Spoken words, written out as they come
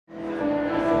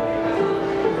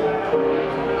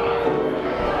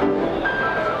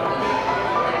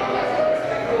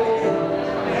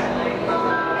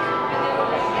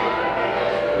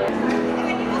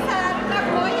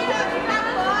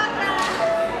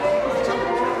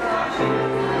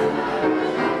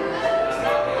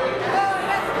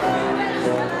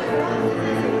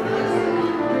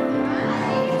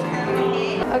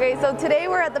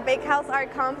at the Bakehouse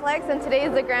Art Complex, and today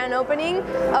is the grand opening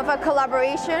of a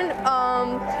collaboration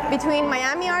between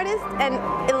Miami artists and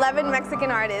 11 Mexican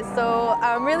artists. So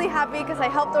I'm really happy because I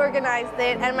helped organize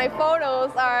it, and my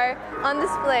photos are on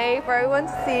display for everyone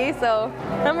to see. So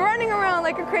I'm running around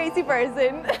like a crazy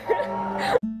person.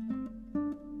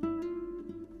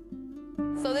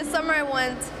 So this summer I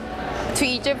went to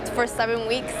Egypt for 7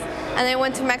 weeks, and I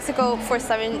went to Mexico for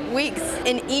 7 weeks.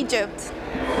 In Egypt,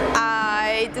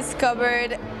 I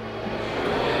discovered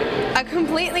a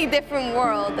completely different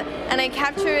world, and I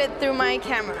captured it through my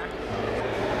camera.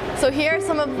 So here are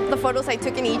some of the photos I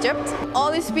took in Egypt.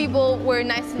 All these people were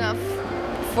nice enough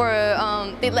for,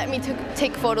 they let me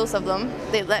take photos of them.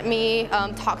 They let me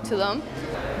talk to them.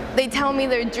 They tell me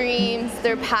their dreams,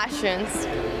 their passions,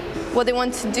 what they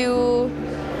want to do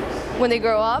when they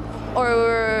grow up,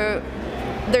 or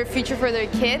their future for their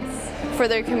kids, for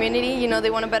their community. You know, they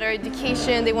want a better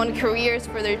education, they want careers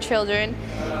for their children.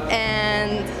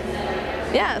 And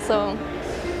yeah, so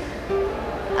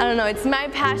I don't know, it's my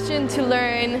passion to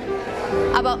learn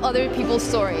about other people's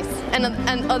stories and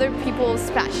other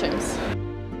people's passions.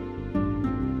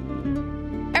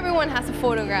 Everyone has a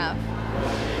photograph,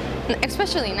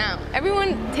 especially now.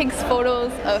 Everyone takes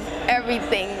photos of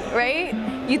everything, right?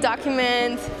 You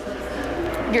document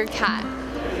your cat,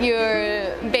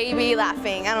 your baby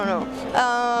laughing, I don't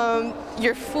know,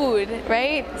 your food,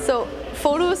 right? So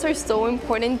photos are so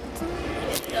important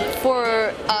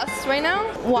for us right now.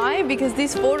 Why? Because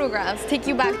these photographs take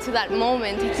you back to that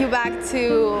moment, take you back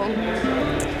to,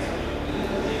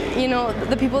 you know,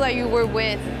 the people that you were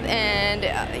with and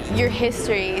your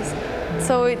histories.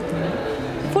 So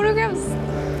photographs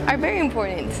are very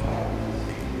important.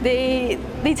 They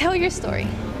tell your story,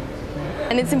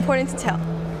 and it's important to tell.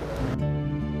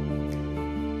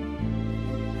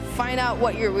 Find out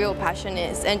what your real passion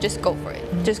is and just go for it.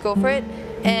 Just go for it.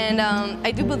 And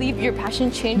I do believe your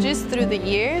passion changes through the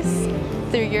years,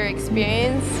 through your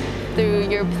experience, through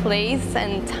your place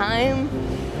and time.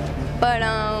 But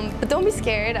don't be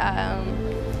scared.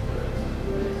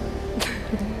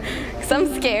 Because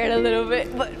I'm scared a little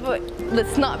bit, but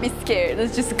let's not be scared.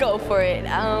 Let's just go for it.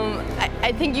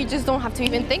 I think you just don't have to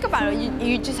even think about it.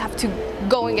 You just have to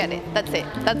go and get it. That's it.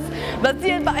 That's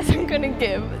the advice I'm gonna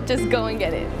give. Just go and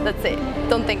get it. That's it.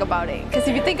 Don't think about it. Because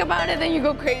if you think about it, then you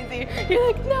go crazy. You're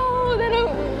like, no, then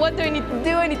what do I need to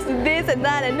do? I need to do this and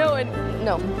that and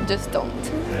no, just don't.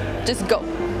 Just go.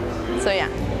 So yeah,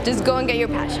 just go and get your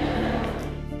passion.